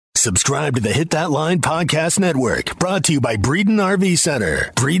Subscribe to the Hit That Line Podcast Network, brought to you by Breeden RV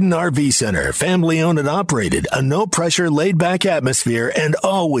Center. Breeden RV Center, family owned and operated, a no-pressure, laid-back atmosphere, and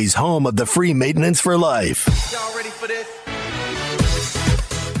always home of the free maintenance for life. Y'all ready for this?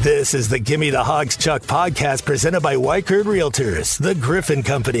 This is the Gimme the Hogs Chuck podcast presented by Weichert Realtors, the Griffin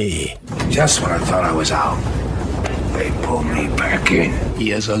Company. Just when I thought I was out, they pulled me back in. He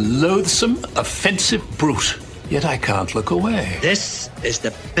is a loathsome, offensive brute, yet I can't look away. This is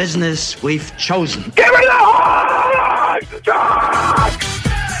the business we've chosen. Give me the Hogs!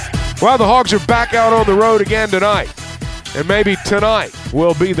 Well, the Hogs are back out on the road again tonight. And maybe tonight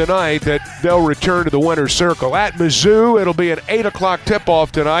will be the night that they'll return to the winner's circle. At Mizzou, it'll be an 8 o'clock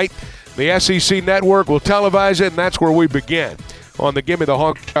tip-off tonight. The SEC Network will televise it, and that's where we begin on the Gimme the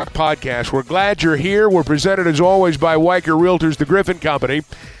Hogs Chuck podcast. We're glad you're here. We're presented, as always, by Weichert Realtors, the Griffin Company.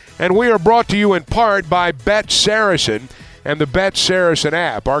 And we are brought to you in part by Bet Saracen and the Bet Saracen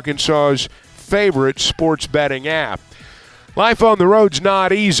app, Arkansas's favorite sports betting app. Life on the road's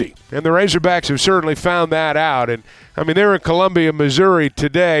not easy, and the Razorbacks have certainly found that out. And, I mean, they're in Columbia, Missouri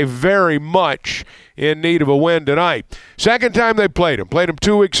today, very much in need of a win tonight. Second time they played them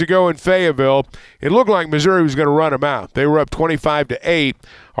 2 weeks ago in Fayetteville. It looked like Missouri was going to run them out. They were up 25-8.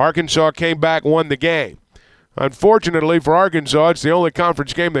 Arkansas came back, won the game. Unfortunately for Arkansas, it's the only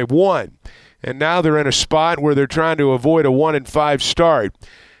conference game they've won. And now they're in a spot where they're trying to avoid a 1-5 start.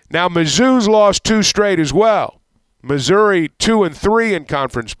 Now, Mizzou's lost 2 straight as well. Missouri 2-3 in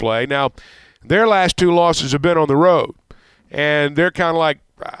conference play. Now, their last 2 losses have been on the road. And they're kind of like,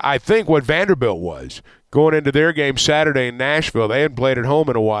 I think, what Vanderbilt was going into their game Saturday in Nashville. They hadn't played at home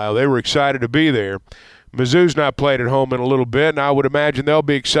in a while. They were excited to be there. Mizzou's not played at home in a little bit, and I would imagine they'll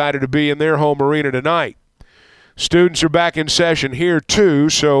be excited to be in their home arena tonight. Students are back in session here, too,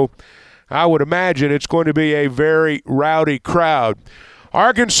 so I would imagine it's going to be a very rowdy crowd.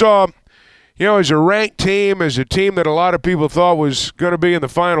 Arkansas, you know, as a ranked team, as a team that a lot of people thought was going to be in the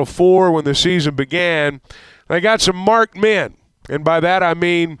Final Four when the season began, they got some marked men. And by that I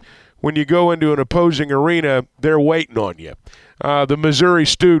mean when you go into an opposing arena, they're waiting on you. The Missouri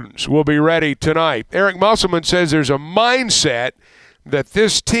students will be ready tonight. Eric Musselman says there's a mindset that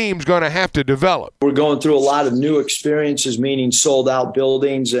this team's going to have to develop. We're going through a lot of new experiences, meaning sold-out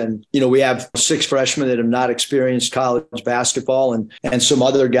buildings. And, you know, we have 6 freshmen that have not experienced college basketball and some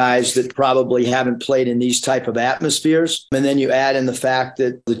other guys that probably haven't played in these type of atmospheres. And then you add in the fact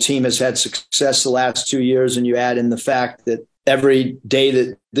that the team has had success the last 2 years, and you add in the fact that every day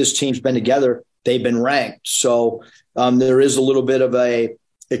that this team's been together, they've been ranked. So there is a little bit of a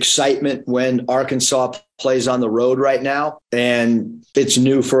excitement when Arkansas plays on the road right now, and it's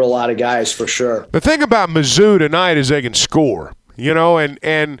new for a lot of guys for sure. The thing about Mizzou tonight is they can score, you know,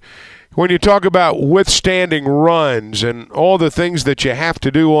 and when you talk about withstanding runs and all the things that you have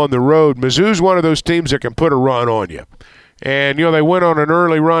to do on the road, Mizzou's one of those teams that can put a run on you. And, you know, they went on an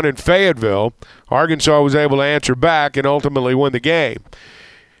early run in Fayetteville. Arkansas was able to answer back and ultimately win the game.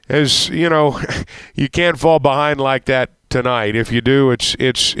 As, you know, you can't fall behind like that tonight. If you do,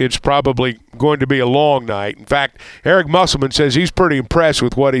 it's probably going to be a long night. In fact, Eric Musselman says he's pretty impressed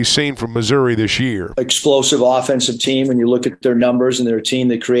with what he's seen from Missouri this year. Explosive offensive team, and you look at their numbers, and they're a team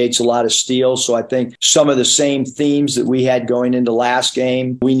that creates a lot of steals. So I think some of the same themes that we had going into last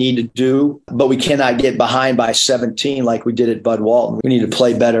game, we need to do, but we cannot get behind by 17 like we did at Bud Walton. We need to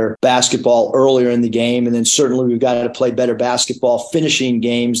play better basketball earlier in the game, and then certainly we've got to play better basketball finishing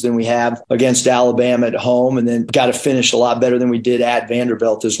games than we have against Alabama at home, and then got to finish a lot better than we did at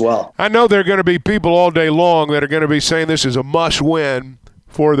Vanderbilt as well. I know there are going to be people all day long that are going to be saying this is a must-win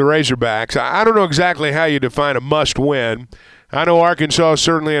for the Razorbacks. I don't know exactly how you define a must-win. I know Arkansas is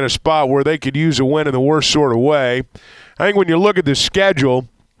certainly in a spot where they could use a win in the worst sort of way. I think when you look at the schedule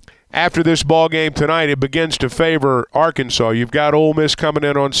after this ball game tonight, it begins to favor Arkansas. You've got Ole Miss coming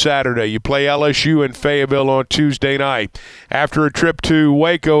in on Saturday. You play LSU in Fayetteville on Tuesday night. After a trip to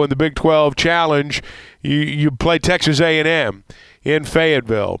Waco in the Big 12 Challenge, you play Texas A&M in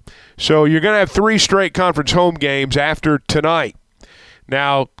Fayetteville. So you're going to have 3 straight conference home games after tonight.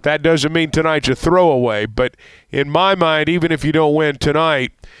 Now, that doesn't mean tonight's a throwaway, but in my mind, even if you don't win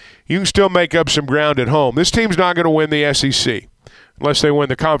tonight, you can still make up some ground at home. This team's not going to win the SEC unless they win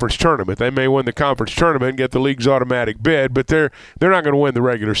the conference tournament. They may win the conference tournament and get the league's automatic bid, but they're not going to win the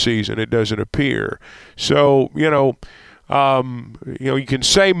regular season, it doesn't appear. So, you can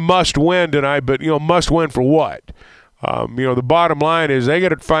say must win tonight, but, must win for what? The bottom line is they got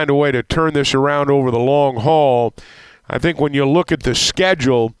to find a way to turn this around over the long haul. I think when you look at the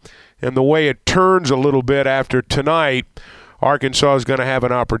schedule and the way it turns a little bit after tonight, Arkansas is going to have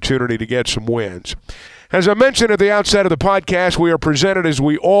an opportunity to get some wins. As I mentioned at the outset of the podcast, we are presented, as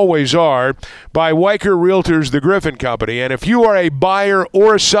we always are, by Weicker Realtors, the Griffin Company. And if you are a buyer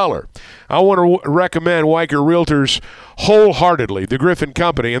or a seller, I want to recommend Weicker Realtors wholeheartedly, the Griffin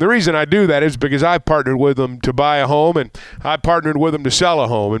Company. And the reason I do that is because I partnered with them to buy a home and I partnered with them to sell a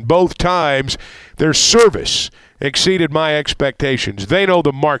home. And both times, their service exceeded my expectations. They know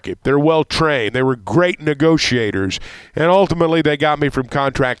the market. They're well-trained. They were great negotiators. And ultimately, they got me from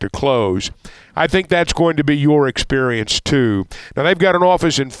contract to close. I think that's going to be your experience, too. Now, they've got an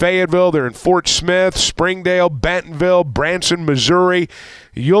office in Fayetteville. They're in Fort Smith, Springdale, Bentonville, Branson, Missouri.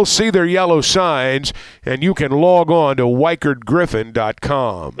 You'll see their yellow signs, and you can log on to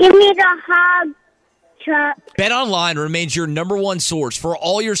WeichertGriffin.com. Give me the hug, Chuck. BetOnline remains your number one source for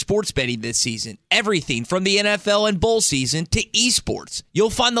all your sports betting this season. Everything from the NFL and bowl season to esports. You'll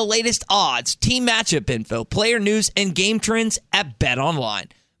find the latest odds, team matchup info, player news, and game trends at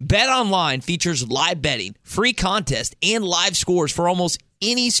BetOnline. BetOnline features live betting, free contests, and live scores for almost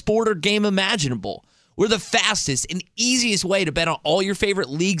any sport or game imaginable. We're the fastest and easiest way to bet on all your favorite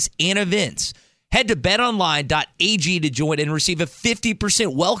leagues and events. Head to betonline.ag to join and receive a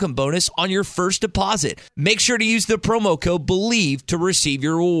 50% welcome bonus on your first deposit. Make sure to use the promo code BELIEVE to receive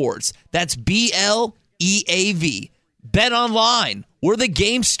your rewards. That's BLEAV. BetOnline, where the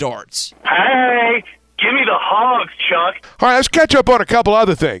game starts. Hey, give me the hogs, Chuck. All right, let's catch up on a couple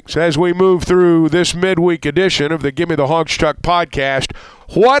other things as we move through this midweek edition of the Give Me the Hogs, Chuck podcast.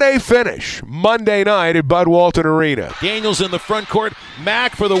 What a finish Monday night at Bud Walton Arena. Daniels in the front court.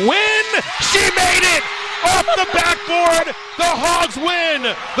 Mack for the win. She made it! Off the backboard. The Hogs win.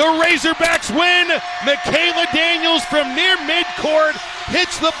 The Razorbacks win. Michaela Daniels from near midcourt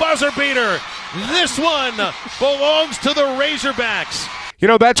hits the buzzer beater. This one belongs to the Razorbacks. You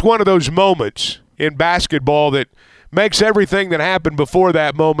know, that's one of those moments in basketball that makes everything that happened before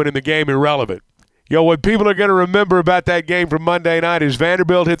that moment in the game irrelevant. You know, what people are going to remember about that game from Monday night is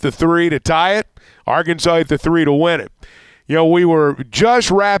Vanderbilt hit the three to tie it. Arkansas hit the three to win it. You know, we were just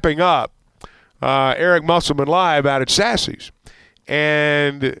wrapping up Eric Musselman Live out at Sassy's.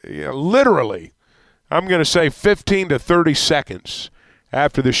 And literally, I'm going to say 15 to 30 seconds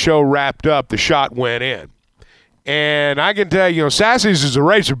after the show wrapped up, the shot went in. And I can tell you, Sassy's is a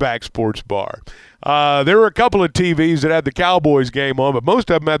Razorback sports bar. There were a couple of TVs that had the Cowboys game on, but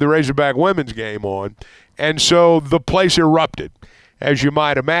most of them had the Razorback women's game on. And so the place erupted, as you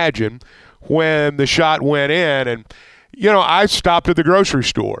might imagine, when the shot went in. And, I stopped at the grocery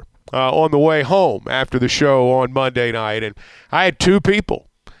store on the way home after the show on Monday night, and I had two people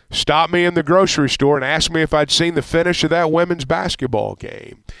stop me in the grocery store and ask me if I'd seen the finish of that women's basketball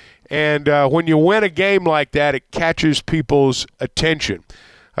game. And when you win a game like that, it catches people's attention.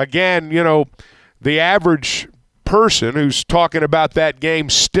 Again, the average person who's talking about that game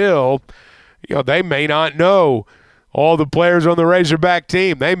still, they may not know all the players on the Razorback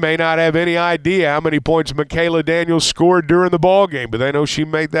team. They may not have any idea how many points Michaela Daniels scored during the ball game, but they know she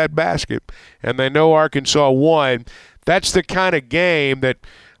made that basket, and they know Arkansas won. That's the kind of game that,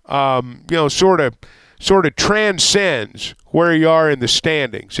 sort of transcends where you are in the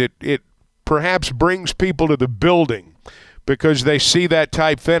standings. It perhaps brings people to the building because they see that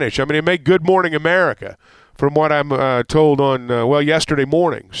type finish. I mean, it made Good Morning America, from what I'm told on, yesterday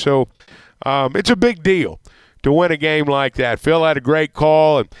morning. So it's a big deal to win a game like that. Phil had a great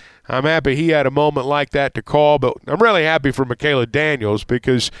call, and I'm happy he had a moment like that to call. But I'm really happy for Michaela Daniels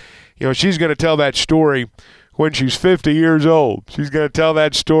because, she's going to tell that story when she's 50 years old. She's going to tell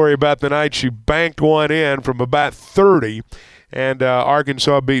that story about the night she banked one in from about 30, and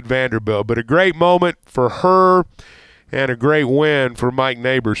Arkansas beat Vanderbilt. But a great moment for her and a great win for Mike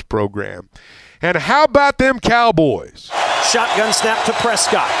Neighbors' program. And how about them Cowboys? Shotgun snap to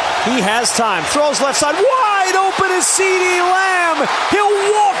Prescott. He has time. Throws left side. Wide open is CeeDee Lamb.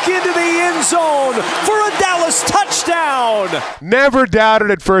 He'll walk into the end zone for a Dallas touchdown. Never doubted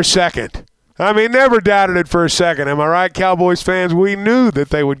it for a second. Never doubted it for a second. Am I right, Cowboys fans? We knew that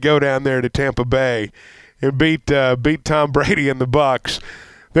they would go down there to Tampa Bay and beat Tom Brady and the Bucs.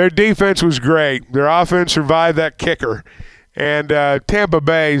 Their defense was great. Their offense survived that kicker. And Tampa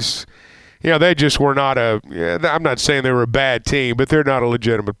Bay's, they just were not I'm not saying they were a bad team, but they're not a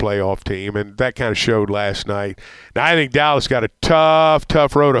legitimate playoff team, and that kind of showed last night. Now, I think Dallas got a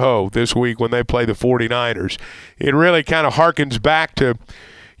tough road to hoe this week when they play the 49ers. It really kind of harkens back to,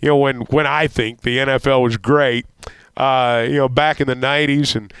 when I think the NFL was great, back in the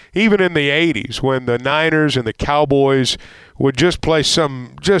 90s and even in the 80s when the Niners and the Cowboys would just play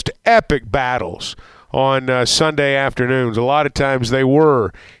some just epic battles on Sunday afternoons. A lot of times they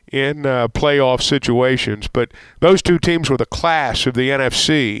were in playoff situations, but those two teams were the class of the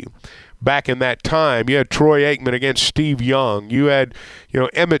NFC back in that time. You had Troy Aikman against Steve Young. You had,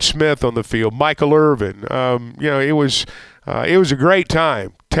 Emmitt Smith on the field, Michael Irvin. It was a great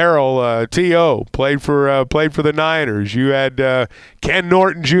time. Terrell T.O. played for the Niners. You had Ken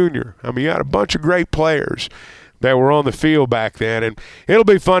Norton Jr. I mean, you had a bunch of great players that were on the field back then, and it'll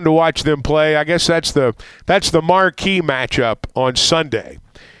be fun to watch them play. I guess that's the marquee matchup on Sunday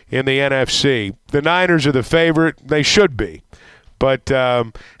in the NFC. The Niners are the favorite. They should be. But,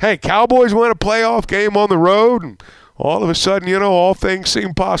 hey, Cowboys win a playoff game on the road, and all of a sudden, all things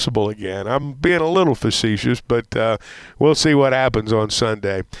seem possible again. I'm being a little facetious, but we'll see what happens on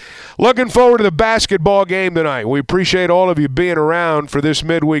Sunday. Looking forward to the basketball game tonight. We appreciate all of you being around for this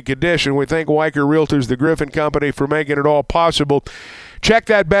midweek edition. We thank Weicker Realtors, the Griffin Company, for making it all possible. Check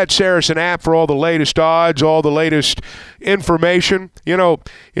that Bet Saracen app for all the latest odds, all the latest information.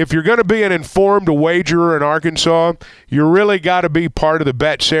 If you're going to be an informed wagerer in Arkansas, you really got to be part of the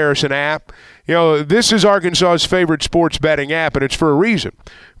Bet Saracen app. This is Arkansas's favorite sports betting app, and it's for a reason.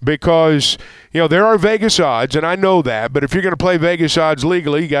 Because, there are Vegas odds, and I know that, but if you're going to play Vegas odds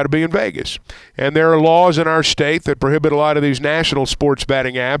legally, you got to be in Vegas. And there are laws in our state that prohibit a lot of these national sports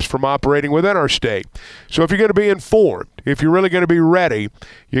betting apps from operating within our state. So if you're going to be informed, if you're really going to be ready,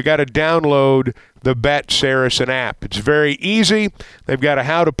 you got to download the Bet Saracen app. It's very easy. They've got a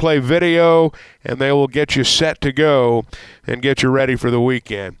how-to-play video, and they will get you set to go and get you ready for the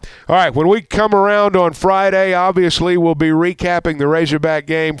weekend. All right, when we come around on Friday, obviously we'll be recapping the Razorback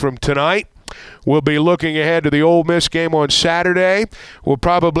game from tonight. We'll be looking ahead to the Ole Miss game on Saturday. We'll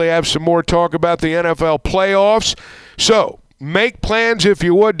probably have some more talk about the NFL playoffs. So make plans, if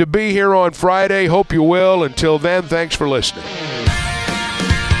you would, to be here on Friday. Hope you will. Until then, thanks for listening.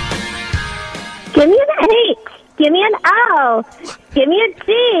 Give me an H. Give me an O. Give me a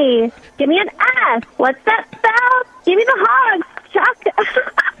G. Give me an S. What's that spell? Give me the hogs, Chuck.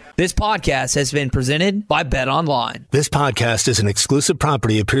 This podcast has been presented by BetOnline. This podcast is an exclusive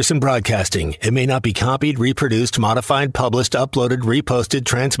property of Pearson Broadcasting. It may not be copied, reproduced, modified, published, uploaded, reposted,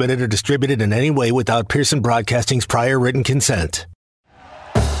 transmitted, or distributed in any way without Pearson Broadcasting's prior written consent.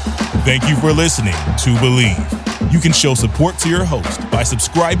 Thank you for listening to Believe. You can show support to your host by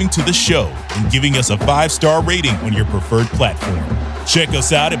subscribing to the show and giving us a 5-star rating on your preferred platform. Check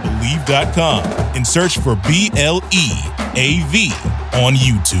us out at Believe.com and search for BLEAV on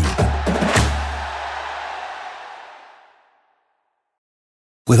YouTube.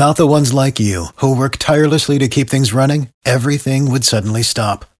 Without the ones like you, who work tirelessly to keep things running, everything would suddenly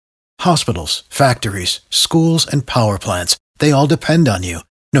stop. Hospitals, factories, schools, and power plants, they all depend on you.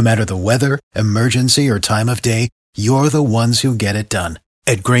 No matter the weather, emergency, or time of day, you're the ones who get it done.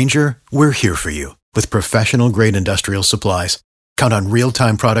 At Grainger, we're here for you with professional-grade industrial supplies. Count on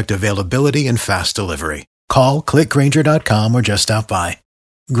real-time product availability and fast delivery. Call, click Grainger.com, or just stop by.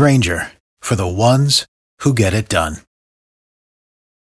 Grainger, for the ones who get it done.